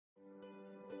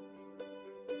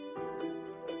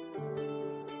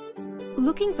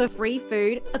Looking for free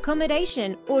food,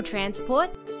 accommodation, or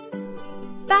transport?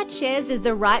 FatShares is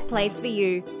the right place for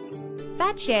you.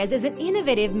 FatShares is an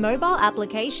innovative mobile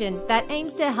application that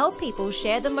aims to help people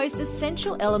share the most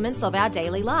essential elements of our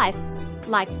daily life,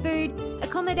 like food,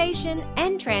 accommodation,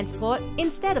 and transport,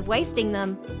 instead of wasting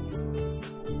them.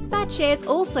 FatShares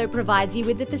also provides you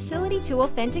with the facility to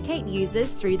authenticate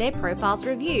users through their profiles'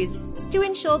 reviews to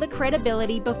ensure the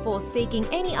credibility before seeking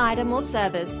any item or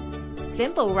service.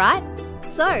 Simple, right?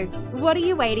 So, what are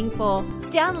you waiting for?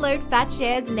 Download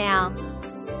FatShares now.